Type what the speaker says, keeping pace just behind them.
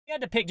you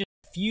had to pick just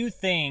a few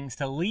things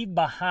to leave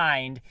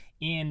behind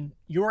in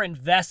your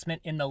investment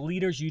in the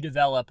leaders you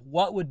develop,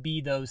 what would be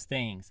those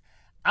things?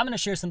 I'm going to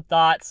share some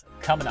thoughts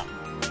coming up.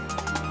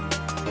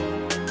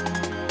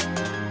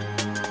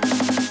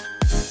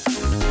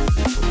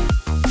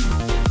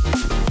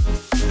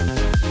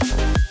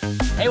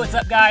 Hey, what's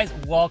up, guys?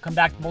 Welcome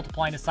back to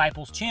Multiplying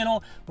Disciples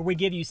channel, where we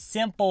give you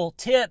simple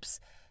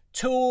tips,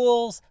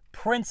 tools,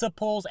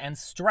 principles, and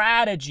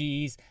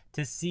strategies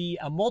to see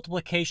a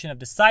multiplication of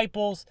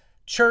disciples,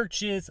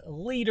 churches,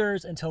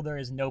 leaders, until there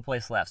is no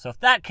place left. So if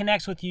that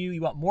connects with you,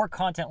 you want more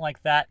content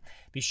like that,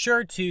 be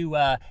sure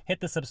to hit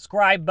the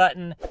subscribe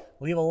button,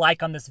 leave a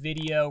like on this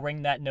video,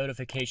 ring that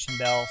notification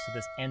bell so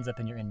this ends up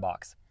in your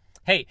inbox.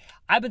 Hey,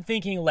 I've been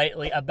thinking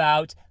lately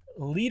about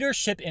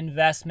leadership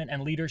investment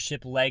and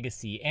leadership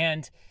legacy.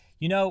 And,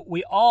 you know,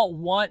 we all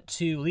want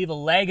to leave a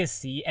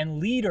legacy, and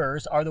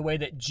leaders are the way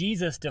that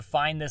Jesus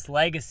defined this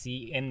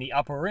legacy in the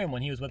upper room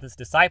when he was with his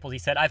disciples. He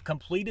said, "I've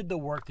completed the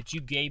work that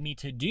you gave me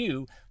to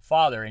do,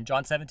 Father," in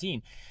John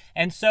 17.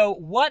 And so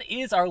what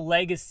is our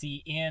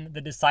legacy in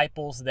the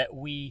disciples that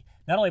we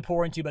not only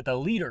pour into, but the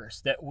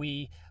leaders that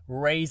we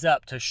raise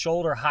up to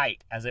shoulder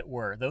height, as it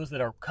were, those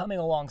that are coming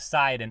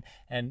alongside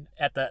and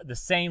at the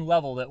same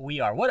level that we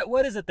are?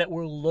 What is it that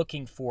we're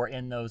looking for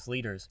in those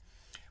leaders?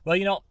 Well,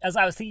 you know, as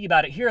I was thinking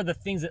about it, here are the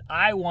things that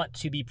I want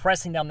to be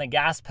pressing down the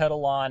gas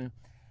pedal on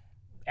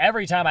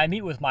every time I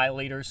meet with my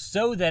leaders,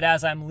 so that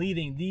as I'm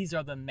leaving, these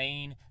are the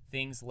main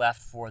things left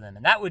for them.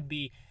 And that would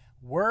be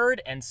word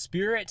and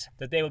spirit,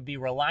 that they would be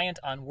reliant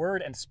on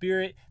word and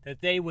spirit, that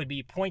they would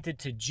be pointed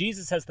to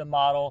Jesus as the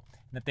model,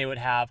 and that they would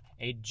have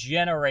a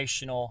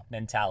generational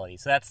mentality.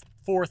 So that's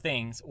 4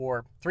 things,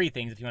 or 3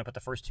 things if you want to put the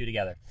first 2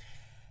 together.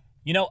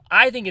 You know,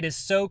 I think it is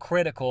so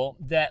critical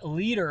that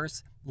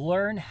leaders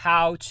learn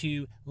how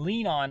to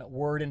lean on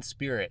word and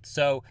spirit.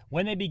 So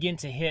when they begin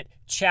to hit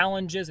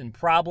challenges and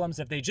problems,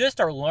 if they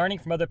just are learning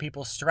from other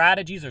people's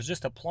strategies or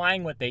just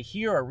applying what they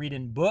hear or read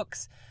in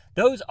books,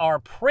 those are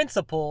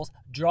principles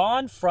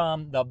drawn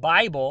from the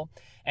Bible.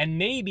 And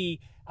maybe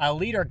a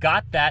leader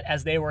got that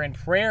as they were in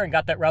prayer and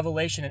got that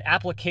revelation and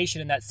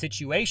application in that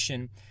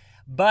situation.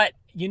 But,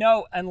 you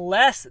know,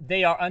 unless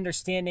they are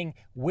understanding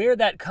where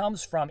that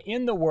comes from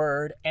in the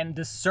Word and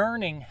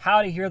discerning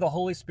how to hear the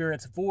Holy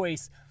Spirit's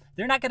voice,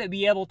 they're not going to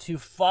be able to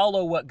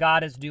follow what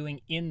God is doing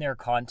in their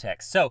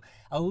context. So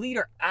a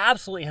leader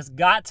absolutely has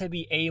got to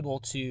be able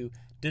to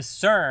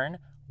discern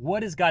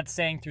what is God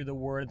saying through the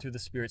Word and through the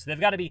Spirit. So they've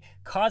got to be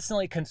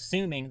constantly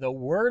consuming the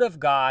Word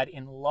of God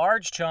in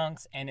large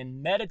chunks and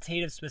in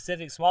meditative,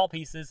 specific, small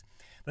pieces,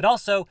 but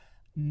also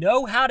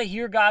know how to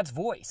hear God's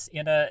voice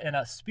in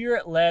a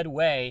spirit-led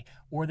way,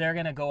 or they're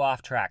going to go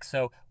off track.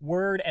 So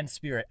word and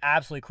spirit,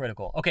 absolutely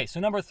critical. Okay, so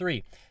number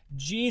 3,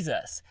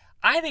 Jesus.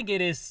 I think it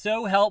is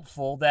so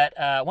helpful that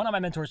one of my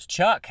mentors,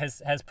 Chuck,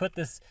 has put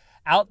this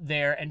out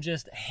there and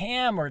just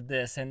hammered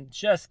this and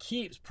just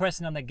keeps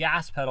pressing on the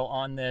gas pedal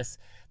on this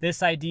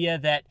idea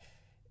that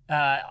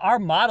our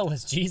model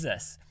is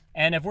Jesus.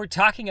 And if we're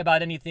talking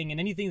about anything and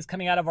anything's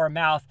coming out of our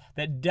mouth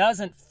that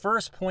doesn't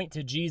first point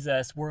to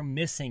Jesus, we're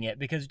missing it,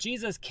 because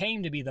Jesus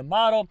came to be the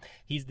model.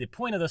 He's the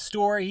point of the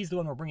story. He's the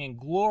one we're bringing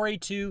glory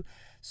to.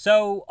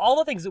 So all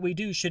the things that we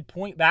do should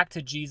point back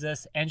to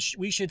Jesus, and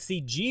we should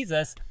see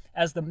Jesus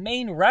as the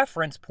main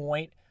reference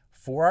point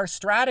for our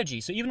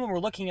strategy. So even when we're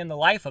looking in the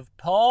life of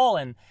Paul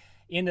and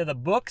into the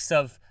books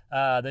of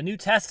the New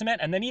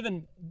Testament, and then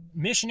even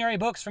missionary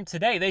books from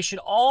today, they should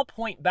all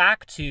point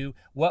back to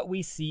what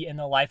we see in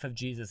the life of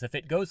Jesus. If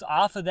it goes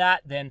off of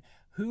that, then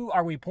who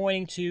are we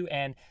pointing to,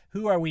 and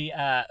who are we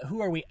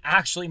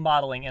actually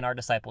modeling in our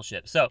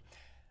discipleship? So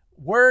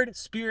Word,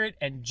 Spirit,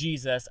 and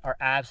Jesus are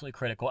absolutely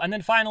critical. And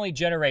then finally,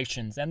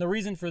 generations. And the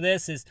reason for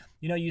this is,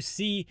 you know, you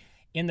see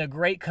in the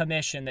Great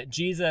Commission that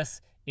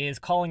Jesus is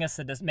calling us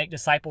to make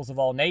disciples of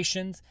all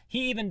nations.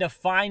 He even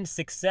defined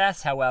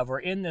success, however,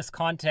 in this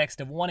context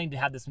of wanting to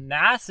have this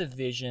massive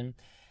vision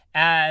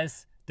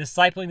as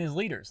discipling these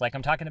leaders, like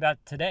I'm talking about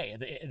today.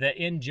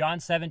 In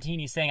John 17,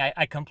 he's saying,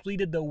 I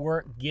completed the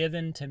work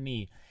given to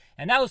me.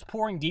 And that was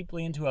pouring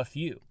deeply into a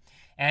few.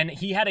 And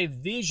he had a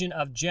vision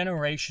of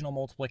generational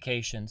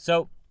multiplication.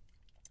 So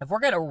if we're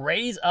going to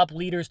raise up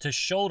leaders to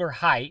shoulder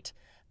height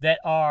that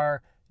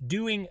are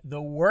doing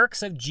the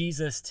works of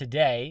Jesus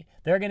today,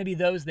 there are going to be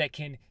those that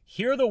can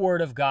hear the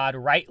Word of God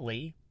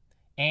rightly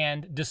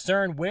and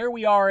discern where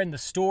we are in the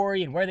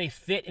story and where they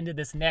fit into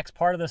this next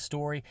part of the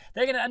story.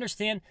 They're going to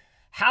understand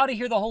how to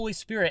hear the Holy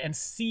Spirit and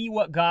see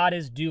what God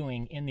is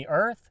doing in the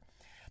earth.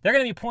 They're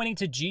going to be pointing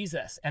to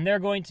Jesus, and they're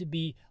going to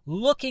be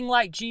looking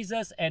like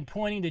Jesus and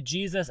pointing to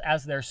Jesus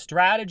as their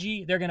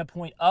strategy. They're going to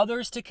point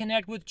others to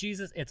connect with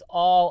Jesus. It's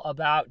all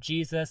about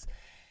Jesus.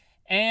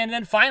 And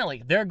then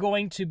finally, they're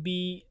going to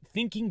be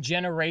thinking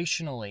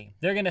generationally.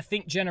 They're going to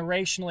think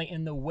generationally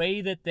in the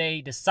way that they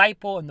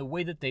disciple, in the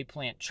way that they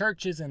plant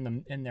churches,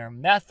 in their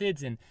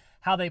methods, and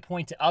how they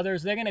point to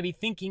others. They're going to be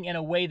thinking in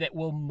a way that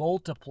will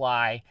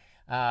multiply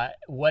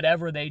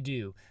whatever they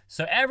do.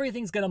 So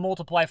everything's going to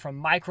multiply from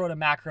micro to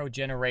macro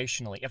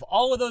generationally. If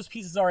all of those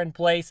pieces are in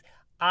place,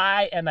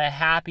 I am a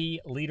happy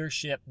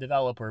leadership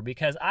developer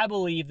because I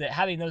believe that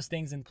having those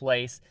things in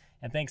place,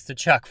 and thanks to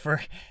Chuck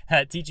for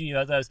teaching you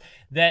about those,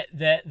 that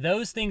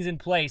those things in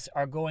place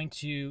are going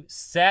to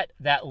set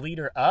that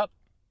leader up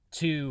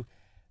to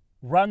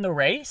run the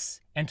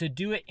race and to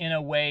do it in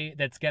a way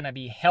that's going to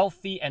be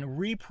healthy and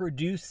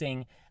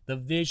reproducing the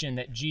vision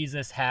that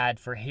Jesus had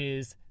for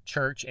his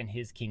church and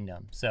his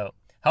kingdom. So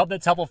I hope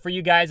that's helpful for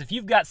you guys. If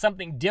you've got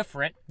something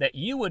different that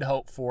you would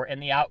hope for in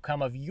the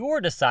outcome of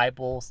your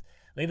disciples,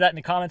 leave that in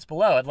the comments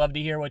below. I'd love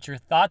to hear what your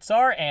thoughts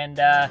are, and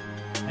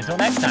until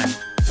next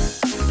time.